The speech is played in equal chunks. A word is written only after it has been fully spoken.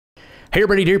Hey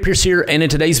everybody, Derek Pierce here, and in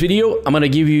today's video, I'm going to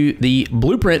give you the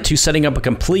blueprint to setting up a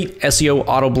complete SEO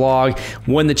auto blog,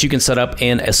 one that you can set up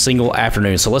in a single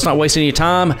afternoon. So let's not waste any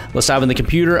time. Let's dive in the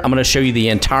computer. I'm going to show you the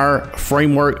entire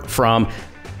framework from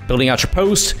building out your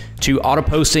post to auto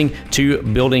posting to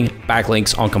building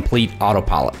backlinks on complete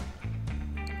autopilot.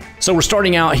 So we're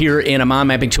starting out here in a mind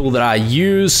mapping tool that I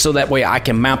use so that way I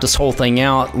can map this whole thing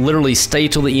out. Literally stay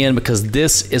till the end because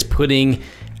this is putting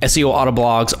SEO auto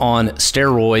blogs on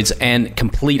steroids and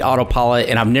complete autopilot,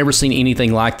 and I've never seen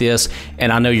anything like this,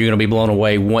 and I know you're going to be blown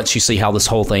away once you see how this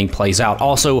whole thing plays out.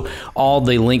 Also, all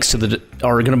the links to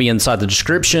are going to be inside the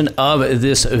description of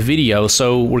this video.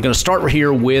 So we're going to start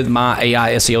here with my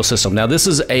AI SEO system. Now this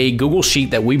is a Google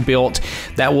Sheet that we built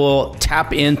that will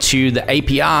tap into the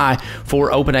API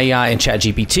for OpenAI and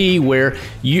ChatGPT, where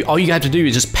all you have to do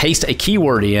is just paste a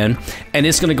keyword in, and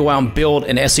it's going to go out and build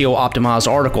an SEO optimized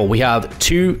article. We have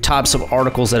two types of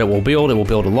articles that it will build. It will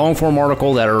build a long form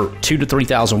article that are 2,000 to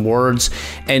 3,000 words,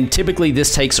 and typically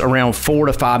this takes around 4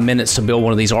 to 5 minutes to build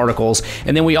one of these articles.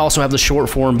 And then we also have the short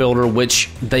form builder, which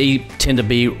they tend to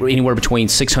be anywhere between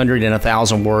 600 and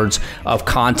 1,000 words of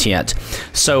content.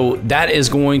 So that is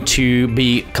going to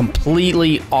be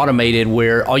completely automated,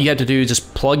 where all you have to do is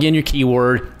just plug in your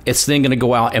keyword. It's then going to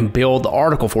go out and build the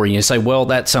article for you. You say, well,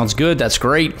 that sounds good. That's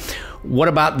great. What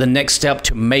about the next step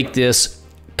to make this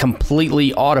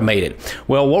completely automated?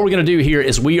 Well, what we're going to do here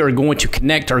is we are going to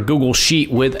connect our Google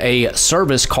Sheet with a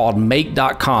service called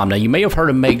make.com. Now, you may have heard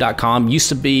of make.com. Used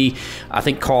to be, I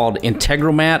think, called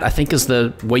Integromat, I think is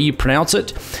the way you pronounce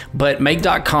it. But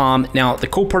make.com, now the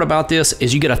cool part about this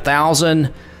is you get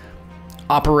 1,000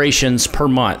 operations per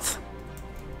month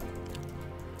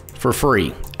for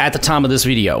free at the time of this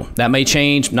video. That may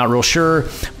change, not real sure,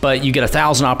 but you get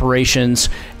 1,000 operations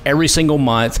every single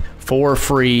month for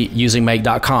free using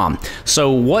make.com.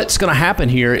 So what's going to happen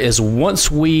here is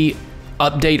once we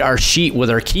update our sheet with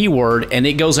our keyword and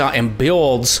it goes out and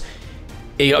builds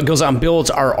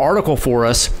our article for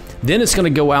us, then it's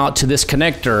going to go out to this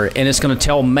connector and it's going to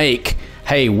tell Make,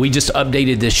 hey, we just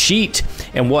updated this sheet.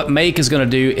 And what Make is going to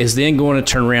do is then going to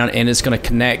turn around and it's going to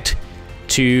connect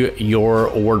to your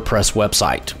WordPress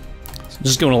website. So I'm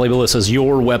just going to label this as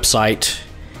your website,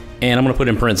 and I'm going to put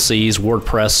in parentheses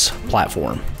WordPress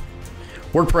platform.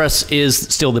 WordPress is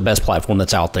still the best platform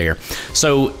that's out there.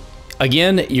 So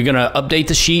again, you're going to update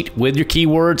the sheet with your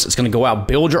keywords. It's going to go out,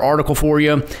 build your article for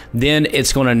you. Then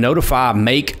it's going to notify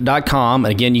make.com.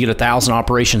 Again, you get 1,000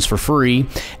 operations for free.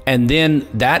 And then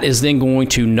that is then going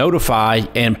to notify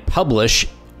and publish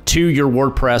to your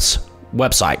WordPress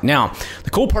website. Now, the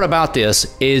cool part about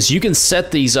this is you can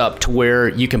set these up to where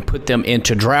you can put them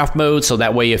into draft mode. So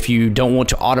that way, if you don't want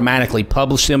to automatically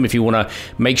publish them, if you want to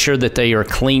make sure that they are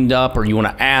cleaned up, or you want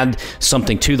to add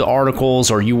something to the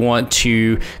articles, or you want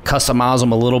to customize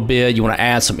them a little bit, you want to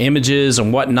add some images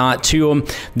and whatnot to them,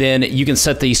 then you can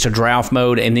set these to draft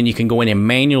mode, and then you can go in and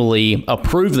manually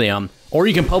approve them. Or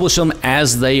you can publish them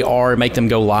as they are, make them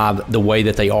go live the way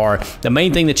that they are. The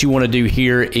main thing that you want to do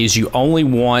here is you only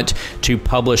want to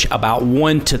publish about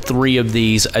 1 to 3 of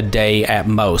these a day at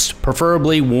most.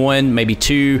 Preferably 1, maybe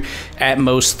 2, at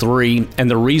most 3. And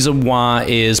the reason why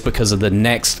is because of the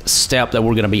next step that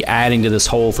we're going to be adding to this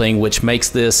whole thing, which makes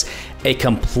this a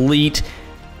complete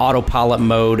autopilot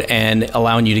mode and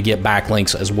allowing you to get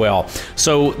backlinks as well.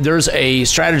 So there's a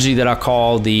strategy that I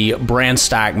call the brand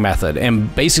stack method.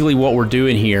 And basically what we're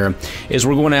doing here is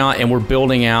we're going out and we're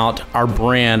building out our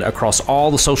brand across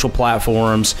all the social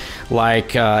platforms,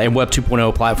 like and Web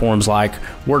 2.0 platforms like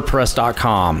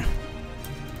WordPress.com,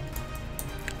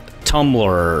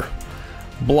 Tumblr,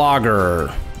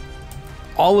 Blogger,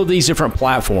 all of these different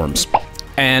platforms.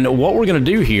 And what we're going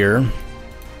to do here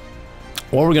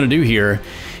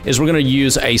is we're going to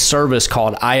use a service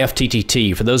called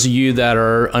IFTTT. For those of you that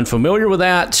are unfamiliar with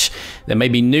that may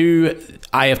be new,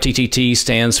 IFTTT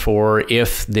stands for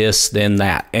if this, then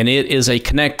that. And it is a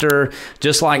connector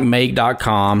just like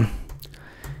make.com,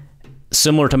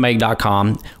 similar to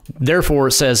make.com. Therefore,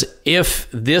 it says, if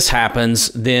this happens,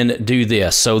 then do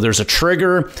this. So there's a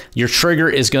trigger. Your trigger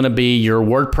is going to be your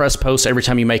WordPress post. Every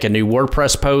time you make a new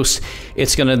WordPress post,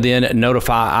 it's going to then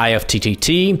notify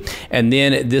IFTTT. And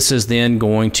then this is then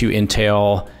going to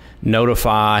entail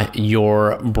notify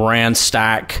your brand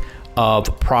stack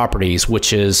of properties,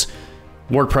 which is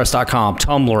WordPress.com,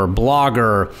 Tumblr,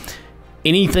 Blogger,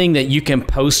 anything that you can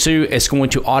post to, it's going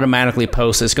to automatically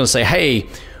post. It's going to say, hey,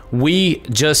 we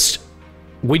just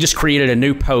created a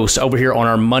new post over here on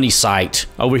our money site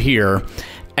over here,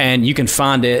 and you can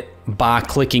find it by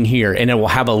clicking here, and it will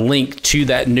have a link to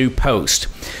that new post.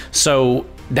 So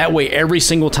That way, every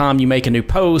single time you make a new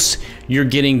post, you're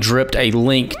getting dripped a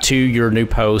link to your new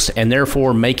post, and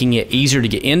therefore making it easier to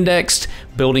get indexed,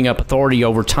 building up authority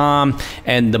over time.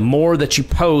 And the more that you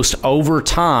post over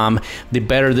time, the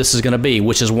better this is going to be,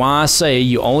 which is why I say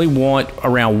you only want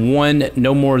around 1,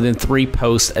 no more than 3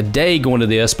 posts a day going to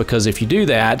this, because if you do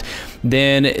that,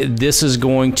 then this is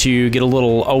going to get a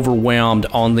little overwhelmed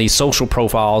on the social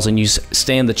profiles, and you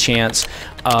stand the chance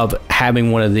of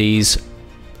having one of these,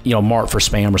 you know, marked for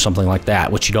spam or something like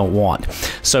that, which you don't want.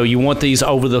 So you want these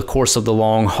over the course of the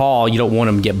long haul. You don't want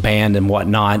them to get banned and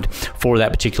whatnot for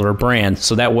that particular brand.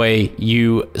 So that way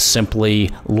you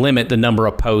simply limit the number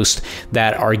of posts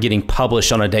that are getting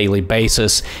published on a daily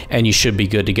basis, and you should be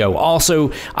good to go.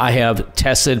 Also, I have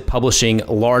tested publishing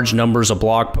large numbers of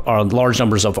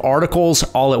articles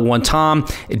all at one time.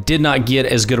 It did not get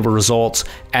as good of a results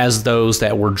as those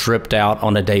that were dripped out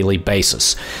on a daily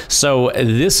basis. So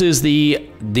this is the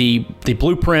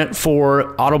blueprint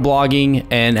for auto blogging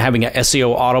and having an SEO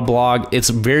auto blog. It's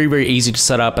very, very easy to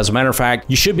set up. As a matter of fact,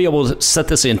 you should be able to set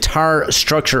this entire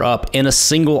structure up in a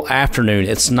single afternoon.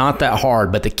 It's not that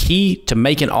hard, but the key to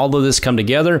making all of this come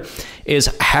together is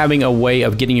having a way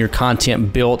of getting your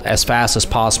content built as fast as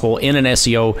possible in an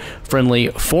SEO friendly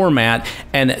format.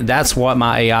 And that's what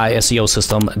my AI SEO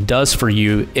system does for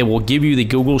you. It will give you the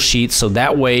Google Sheets, so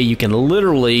that way you can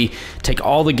literally take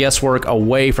all the guesswork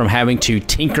away from having to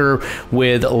tinker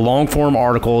with long form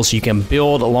articles. You can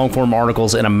build long form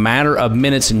articles in a matter of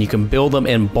minutes, and you can build them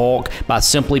in bulk by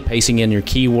simply pasting in your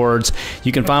keywords.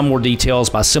 You can find more details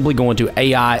by simply going to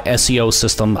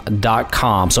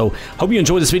AISEOsystem.com. So hope you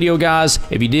enjoyed this video, guys.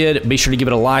 If you did, be sure to give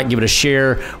it a like, give it a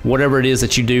share, whatever it is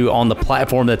that you do on the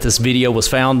platform that this video was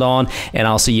found on, and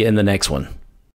I'll see you in the next one.